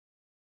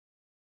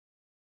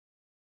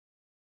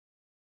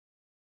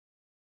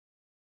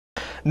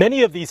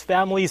Many of these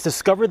families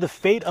discovered the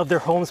fate of their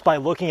homes by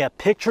looking at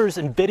pictures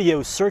and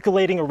videos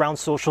circulating around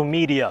social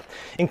media,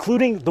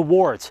 including the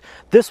Wards.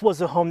 This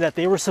was a home that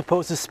they were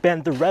supposed to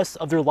spend the rest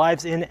of their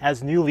lives in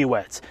as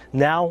newlyweds,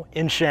 now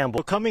in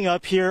shambles. Coming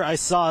up here, I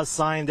saw a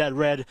sign that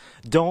read,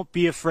 "Don't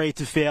be afraid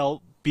to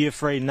fail. Be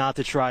afraid not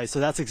to try." So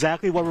that's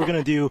exactly what we're going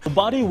to do. The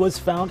body was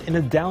found in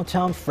a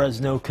downtown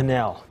Fresno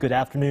canal. Good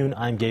afternoon,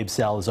 I'm Gabe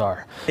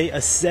Salazar. A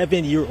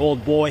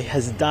 7-year-old boy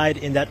has died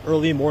in that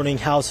early morning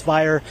house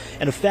fire,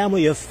 and a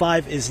family of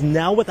 5 is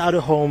now without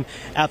a home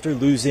after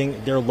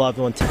losing their loved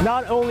one.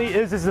 Not only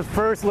is this the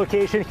first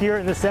location here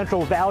in the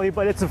Central Valley,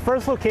 but it's the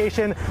first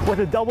location with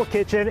a double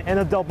kitchen and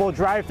a double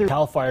drive-thru.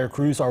 Cal Fire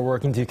crews are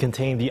working to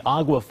contain the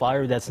Agua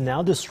fire that's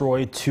now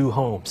destroyed 2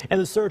 homes. And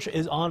the search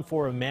is on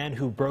for a man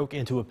who broke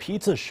into a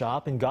pizza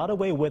shop and got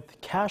away with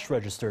cash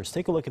registers.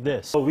 Take a look at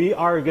this. So we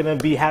are going to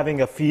be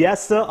having a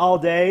fiesta all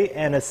day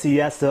and a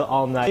siesta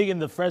all night. In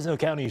the Fresno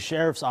County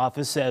Sheriff's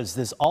Office says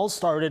this all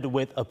started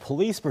with a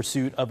police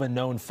pursuit of a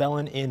known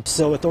felon in.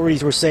 So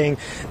authorities were saying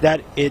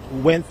that it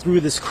went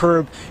through this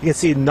curb. You can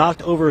see it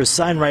knocked over a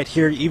sign right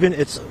here. Even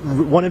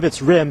one of its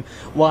rim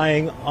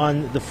lying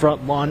on the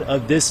front lawn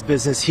of this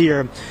business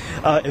here.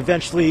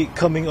 Eventually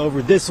coming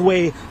over this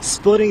way,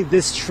 splitting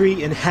this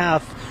tree in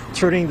half,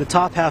 turning the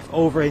top half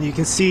over, and you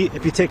can see,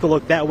 if you take a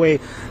look that way,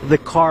 the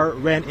car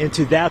ran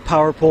into that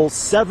power pole.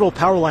 Several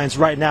power lines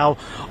right now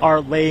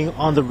are laying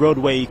on the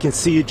roadway. You can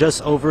see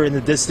just over in the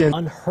distance.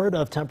 Unheard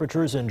of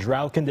temperatures and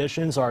drought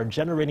conditions are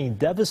generating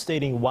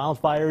devastating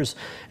wildfires,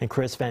 and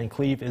Chris Van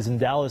Cleef is in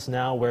Dallas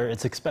now, where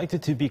it's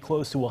expected to be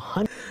close to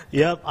 100.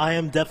 Yep, I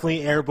am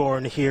definitely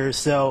airborne here,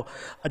 so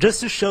just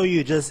to show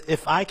you, just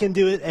if I can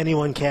do it,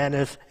 anyone can.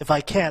 If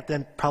I can't,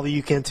 then probably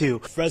you can too.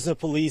 Fresno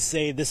police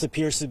say this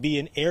appears to be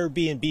an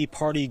Airbnb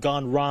party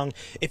gone wrong.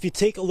 If you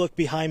take a look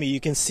behind me,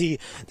 you can see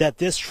that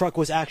this truck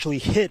was actually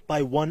hit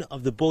by one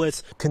of the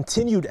bullets.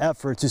 Continued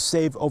effort to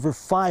save over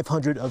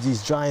 500 of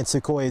these giant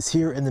sequoias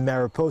here in the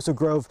Mariposa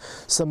Grove,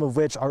 some of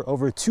which are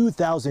over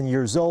 2,000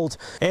 years old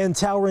and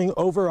towering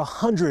over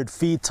 100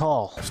 feet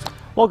tall.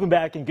 Welcome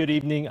back and good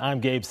evening. I'm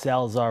Gabe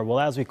Salazar. Well,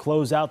 as we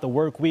close out the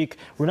work week,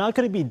 we're not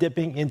going to be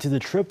dipping into the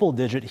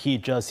triple-digit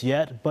heat just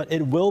yet, but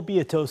it will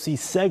be a toasty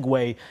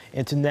segue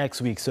into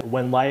next week. So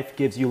when life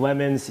gives you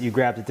lemons, you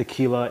grab the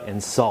tequila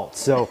and salt.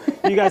 So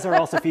you guys are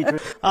also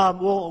featured.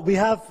 Well, we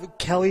have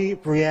Kelly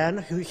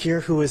Brienne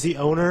here, who is the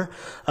owner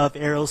of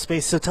Aerial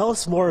Space. So tell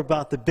us more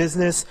about the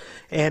business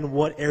and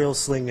what Aerial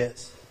Sling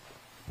is.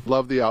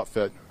 Love the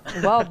outfit.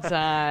 Well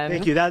done.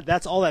 Thank you.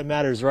 That's all that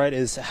matters, right?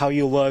 Is how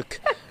you look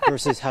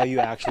versus how you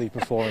actually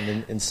perform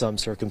in some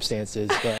circumstances. But